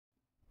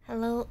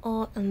Hello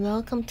all and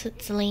welcome to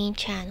the Lane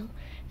channel.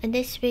 In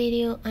this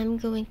video I'm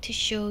going to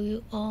show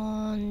you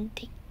on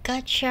the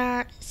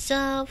gacha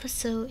itself.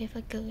 So if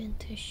I go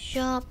into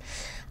shop,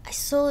 I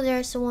saw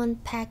there's one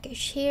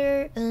package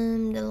here,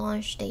 the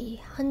launch day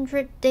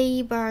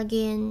 100-day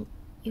bargain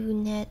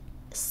unit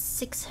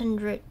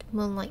 600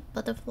 Moonlight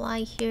butterfly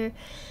here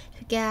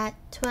to get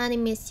 20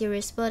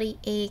 mysterious body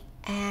egg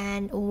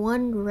and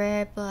 1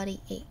 rare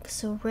body egg.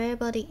 So rare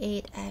body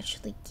egg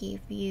actually give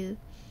you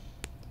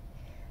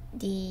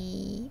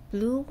the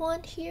blue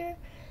one here,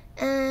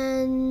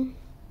 and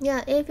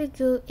yeah, if you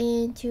go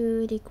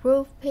into the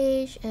growth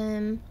page,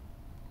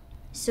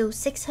 so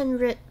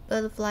 600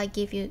 butterfly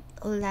give you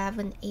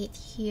 11.8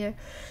 here,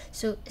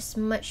 so it's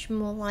much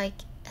more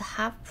like a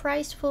half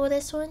price for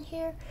this one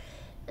here.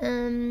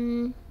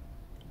 And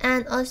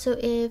also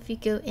if you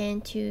go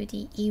into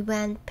the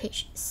event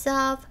page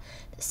itself,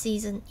 the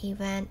season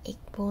event egg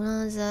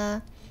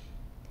bonanza,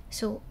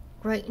 so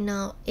right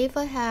now if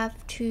I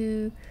have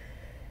to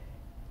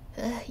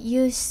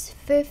use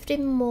 50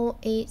 more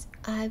eggs,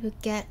 I will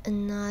get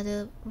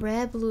another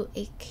rare blue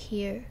egg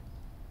here.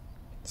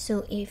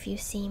 So if you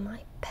see my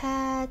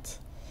pet,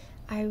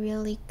 I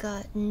really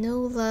got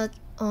no luck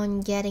on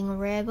getting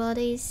rare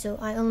bodies, so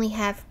I only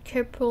have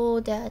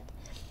couple that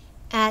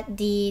add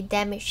the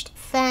damaged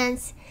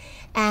fence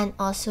and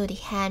also the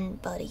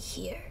hand body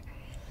here.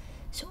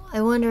 So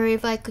I wonder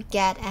if I could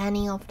get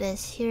any of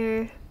this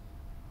here.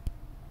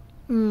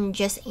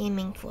 Just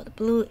aiming for the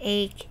blue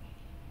egg.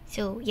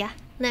 So yeah,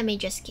 let me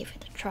just give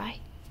it a try.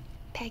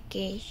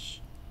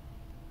 Package.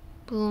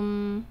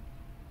 Boom.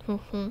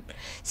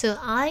 So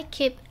I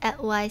keep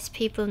advise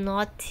people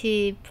not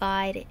to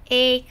buy the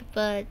egg,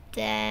 but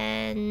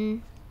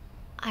then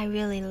I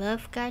really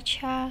love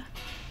gacha.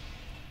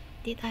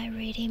 Did I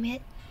redeem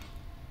it?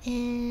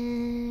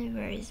 And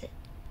where is it?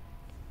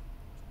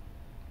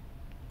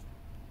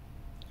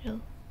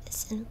 Oh,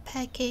 it's in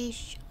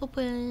package.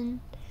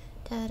 Open.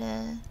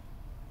 Ta-da.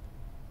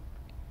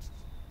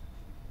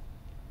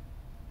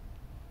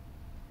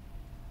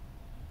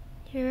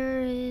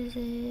 Here is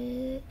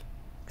it.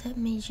 Let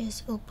me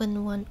just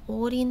open one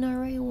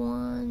ordinary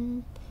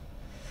one.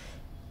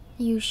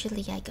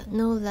 Usually I got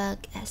no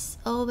luck as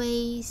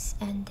always,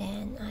 and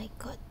then I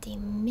got the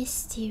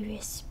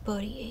mysterious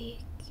body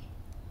egg.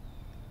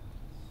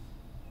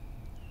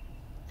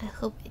 I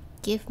hope it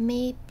give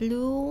me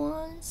blue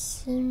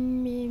ones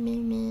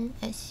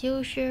as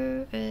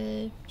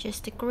usual,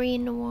 just the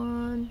green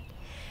one.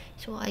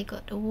 So I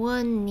got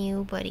one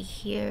new body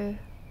here.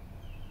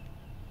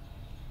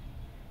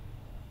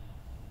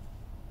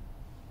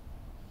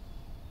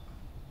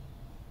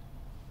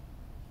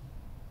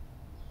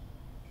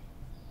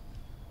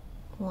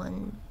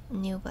 One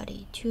new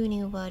body, 2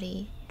 new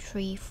body,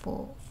 3,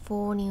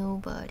 4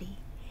 new body,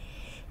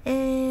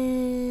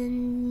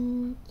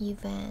 and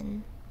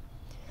event.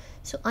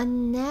 So I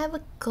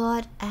never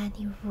got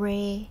any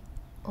rare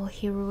or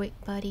heroic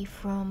body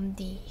from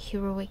the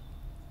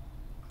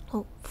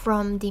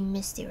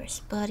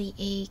mysterious body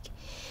egg.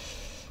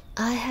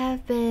 I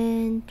have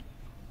been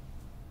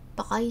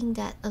buying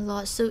that a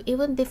lot, so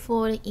even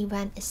before the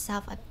event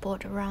itself I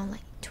bought around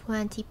like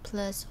 20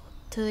 plus or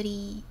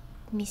 30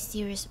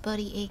 mysterious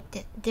body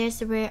egg.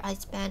 There's where I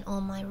spend all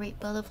my red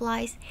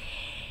butterflies,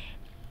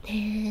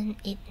 and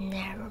it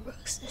never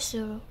works.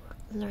 So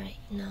right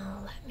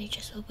now let me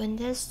just open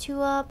this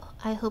two up.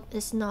 I hope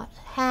it's not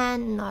a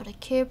hand, not a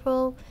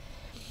cable.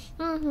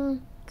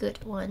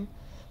 Good one.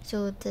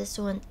 So this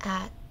one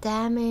add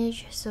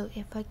damage, so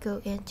if I go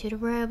into the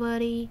rare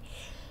body,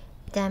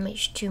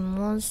 damage to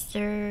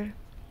monster,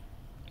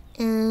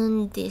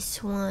 and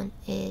this one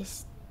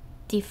is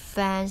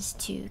defense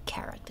to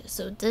character.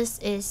 So this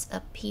is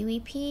a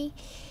PvP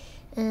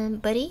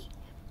buddy,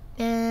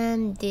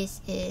 and this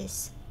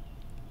is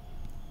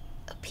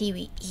a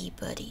PvE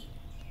buddy.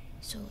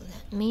 So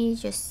let me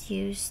just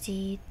use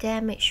the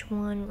damage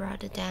one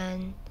rather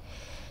than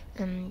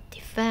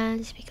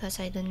defense, because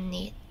I don't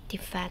need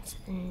defense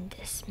in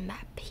this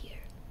map here.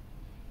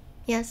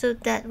 Yeah, so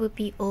that would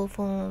be all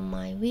for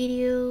my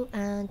video,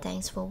 and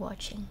thanks for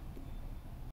watching.